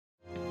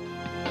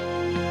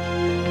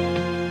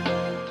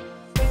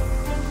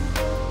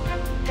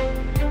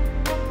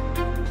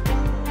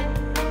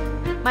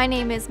My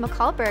name is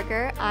MaCall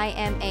Berger. I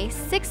am a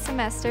 6th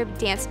semester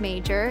dance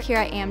major here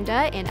at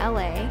AMDA in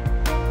LA.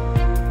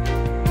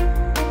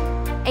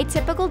 A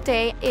typical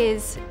day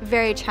is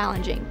very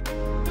challenging,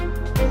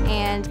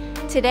 and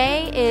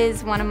today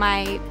is one of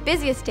my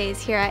busiest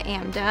days here at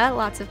AMDA,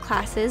 lots of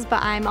classes,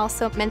 but I'm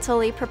also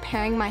mentally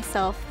preparing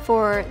myself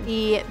for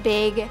the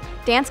big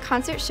dance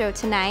concert show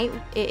tonight.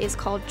 It is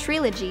called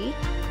Trilogy.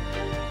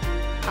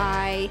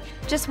 I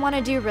just want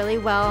to do really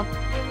well.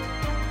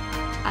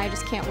 I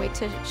just can't wait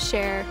to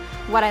share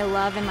what I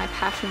love and my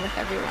passion with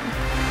everyone.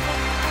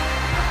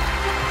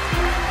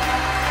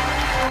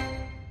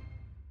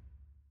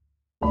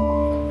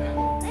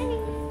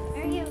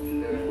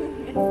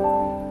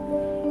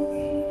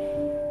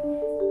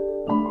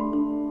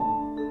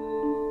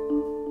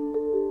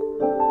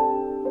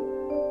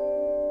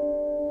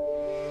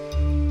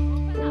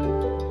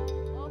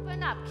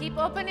 Keep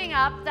opening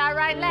up that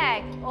right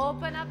leg.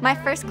 Open up. My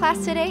first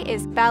class today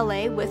is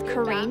ballet with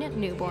Corrine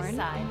Newborn.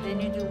 Then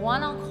you do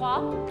one en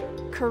croix.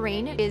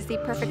 Corrine is the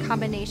perfect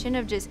combination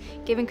of just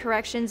giving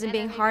corrections and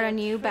being hard on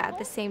you, but at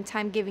the same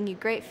time giving you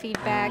great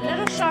feedback. A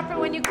little sharper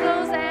when you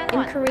close and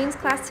In Corrine's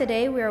class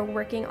today, we are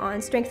working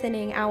on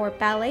strengthening our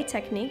ballet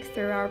technique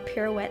through our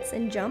pirouettes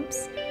and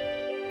jumps.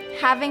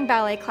 Having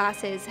ballet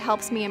classes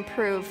helps me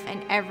improve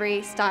in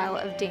every style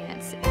of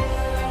dance.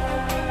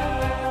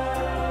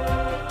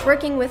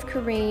 Working with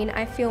Corrine,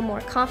 I feel more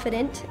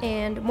confident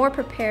and more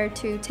prepared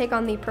to take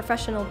on the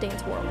professional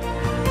dance world.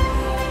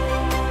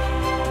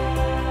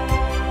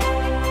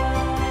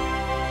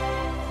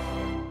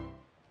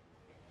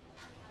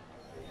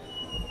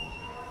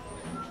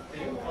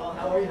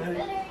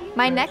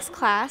 My next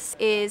class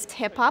is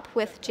hip hop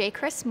with J.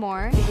 Chris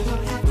Moore.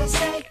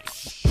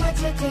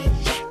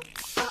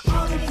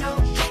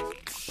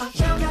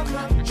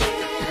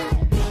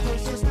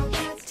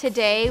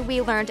 Today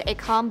we learned a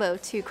combo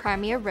to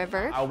Crimea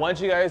River. I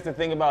want you guys to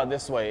think about it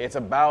this way. It's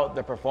about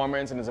the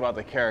performance and it's about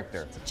the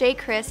character. J.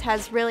 Chris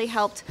has really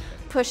helped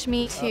push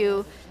me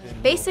to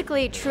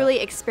basically truly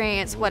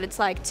experience what it's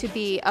like to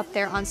be up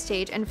there on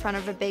stage in front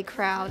of a big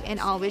crowd and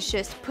always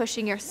just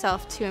pushing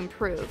yourself to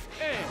improve.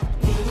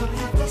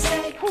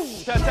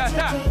 Ta, ta,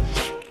 ta.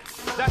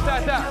 Ta, ta,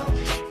 ta.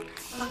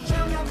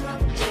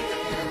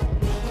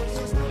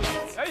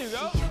 There you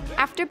go.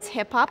 After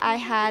hip hop, I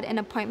had an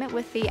appointment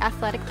with the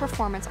athletic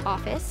performance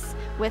office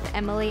with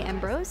Emily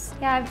Ambrose.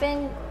 Yeah, I've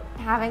been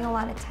having a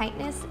lot of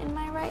tightness in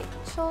my right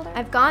shoulder.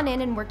 I've gone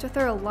in and worked with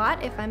her a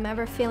lot if I'm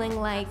ever feeling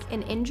like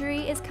an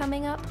injury is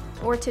coming up,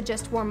 or to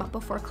just warm up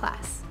before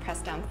class.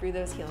 Press down through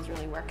those heels,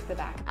 really work the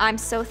back. I'm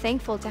so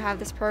thankful to have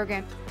this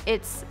program.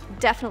 It's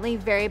definitely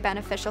very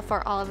beneficial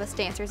for all of us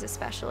dancers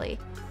especially.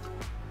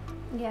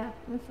 Yeah,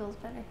 it feels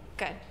better.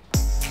 Good.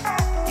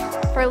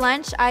 For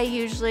lunch, I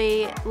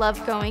usually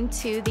love going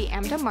to the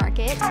AMDA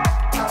market,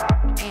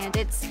 and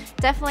it's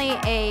definitely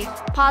a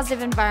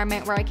positive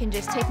environment where I can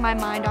just take my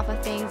mind off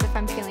of things if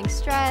I'm feeling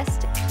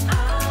stressed.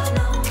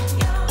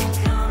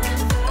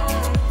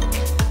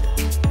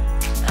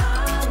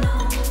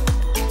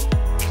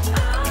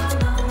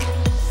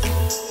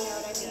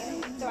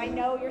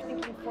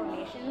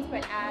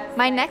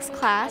 My next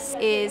class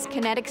is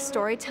kinetic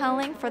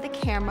storytelling for the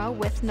camera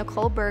with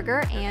MaCall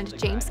Berger and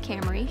James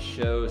Camry.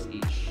 Shows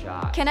each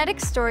shot. Kinetic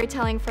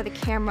storytelling for the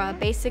camera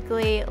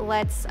basically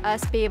lets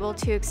us be able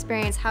to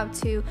experience how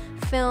to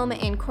film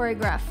and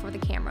choreograph for the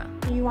camera.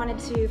 You wanted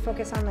to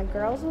focus on the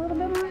girls a little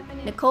bit more?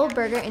 MaCall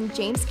Berger and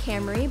James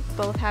Camry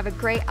both have a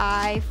great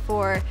eye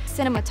for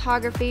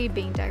cinematography,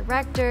 being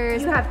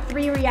directors. You have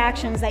 3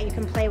 reactions that you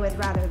can play with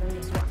rather than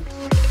just one.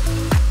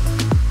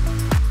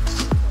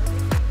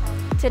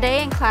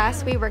 Today in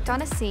class, we worked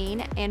on a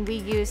scene and we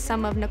used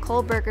some of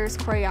MaCall Berger's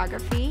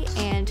choreography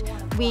and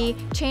we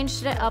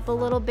changed it up a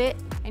little bit,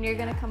 and you're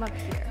gonna come up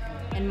here.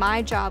 And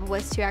my job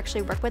was to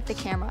actually work with the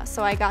camera.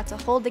 So I got to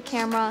hold the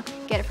camera,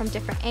 get it from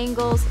different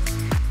angles.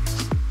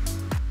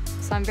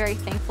 So I'm very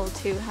thankful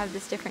to have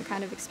this different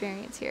kind of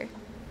experience here.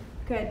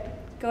 Good.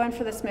 Go in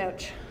for the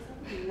smooch.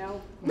 No.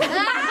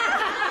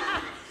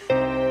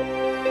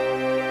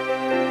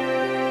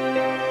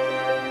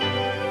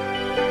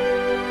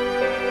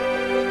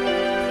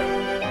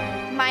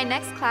 My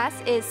next class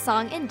is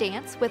Song and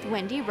Dance with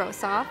Wendy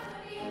Rosoff.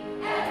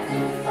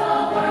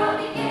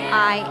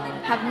 I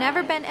have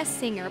never been a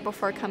singer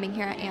before coming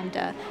here at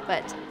AMDA,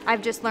 but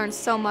I've just learned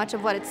so much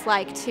of what it's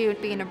like to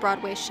be in a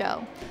Broadway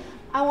show.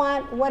 I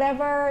want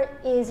whatever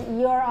is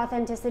your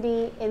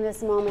authenticity in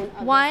this moment.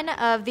 One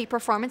of the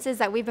performances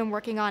that we've been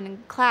working on in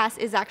class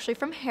is actually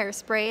from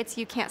Hairspray. It's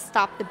You Can't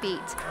Stop the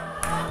Beat.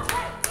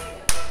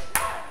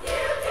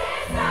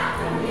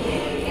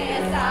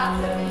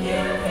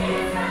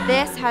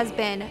 This has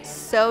been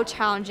so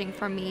challenging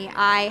for me.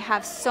 I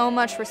have so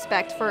much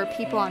respect for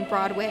people on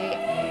Broadway.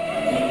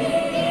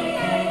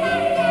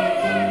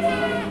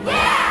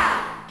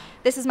 Yeah!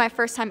 This is my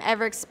first time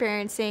ever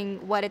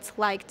experiencing what it's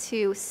like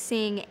to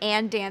sing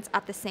and dance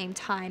at the same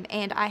time,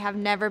 and I have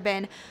never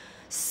been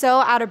so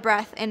out of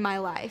breath in my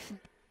life.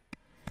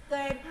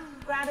 Good.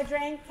 Grab a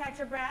drink, catch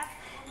your breath.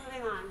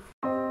 Moving on.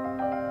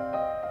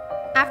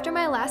 After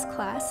my last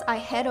class, I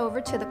head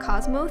over to the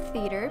Cosmo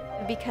Theater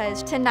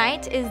because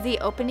tonight is the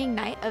opening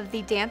night of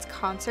the dance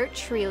concert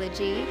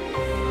trilogy.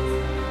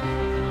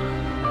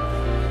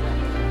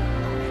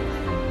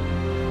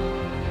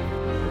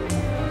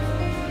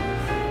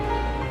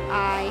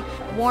 I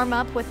warm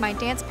up with my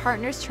dance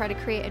partners, try to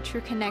create a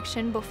true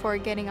connection before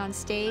getting on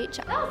stage.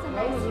 That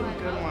was a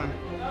good one.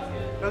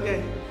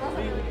 Okay.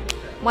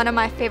 One of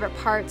my favorite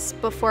parts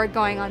before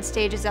going on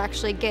stage is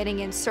actually getting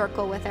in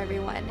circle with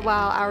everyone.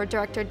 While our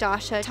director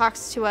Dasha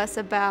talks to us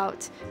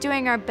about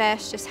doing our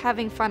best, just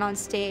having fun on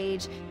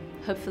stage.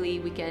 Hopefully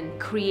we can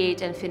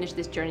create and finish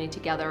this journey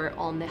together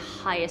on the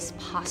highest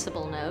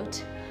possible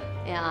note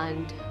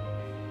and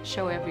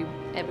show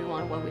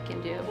everyone what we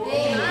can do.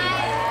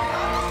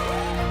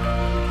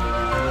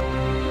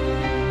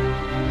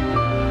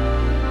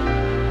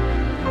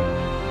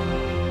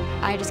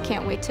 I just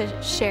can't wait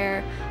to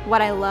share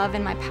what I love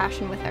and my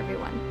passion with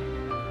everyone.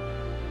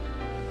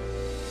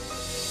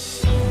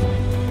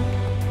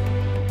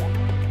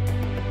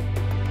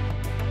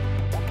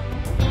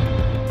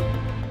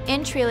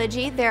 In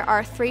Trilogy, there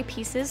are 3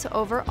 pieces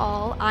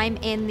overall. I'm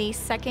in the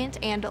second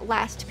and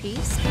last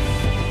piece.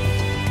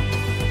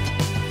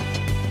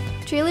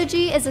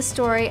 Trilogy is a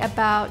story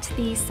about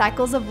the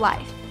cycles of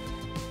life,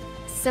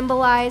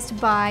 symbolized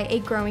by a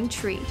growing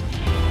tree.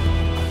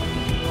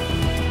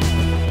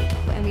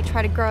 And we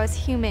try to grow as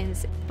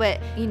humans, but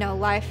you know,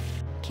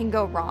 life can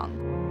go wrong.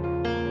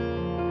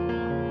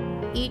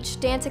 Each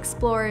dance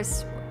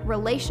explores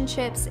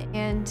relationships,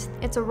 and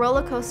it's a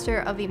roller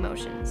coaster of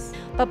emotions.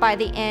 But by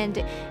the end,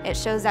 it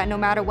shows that no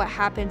matter what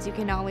happens, you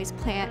can always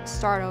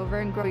start over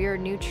and grow your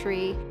new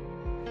tree.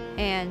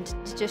 And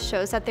it just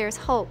shows that there's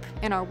hope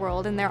in our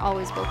world, and there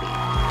always will be.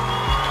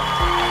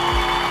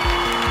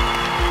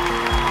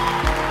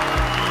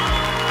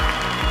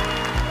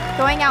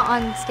 Going out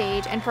on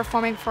stage and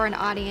performing for an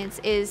audience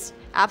is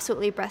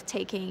absolutely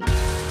breathtaking.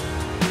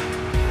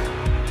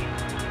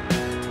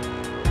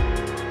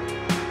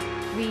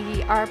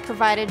 We are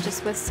provided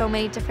just with so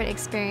many different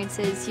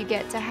experiences. You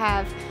get to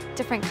have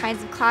different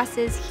kinds of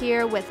classes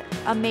here with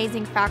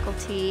amazing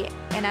faculty,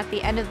 and at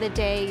the end of the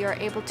day, you're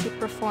able to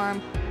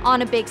perform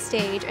on a big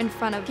stage in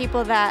front of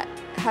people that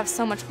have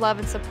so much love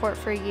and support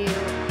for you.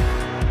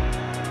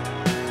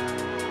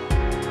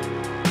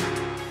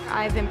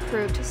 I've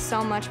improved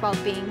so much while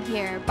being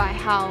here by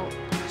how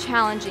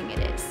challenging it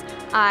is.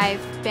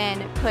 I've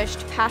been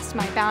pushed past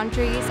my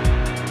boundaries.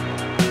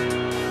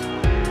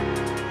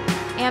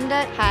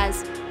 AMDA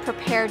has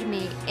prepared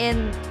me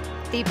in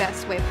the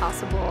best way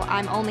possible.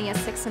 I'm only a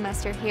 6th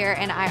semester here,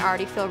 and I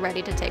already feel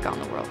ready to take on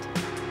the world.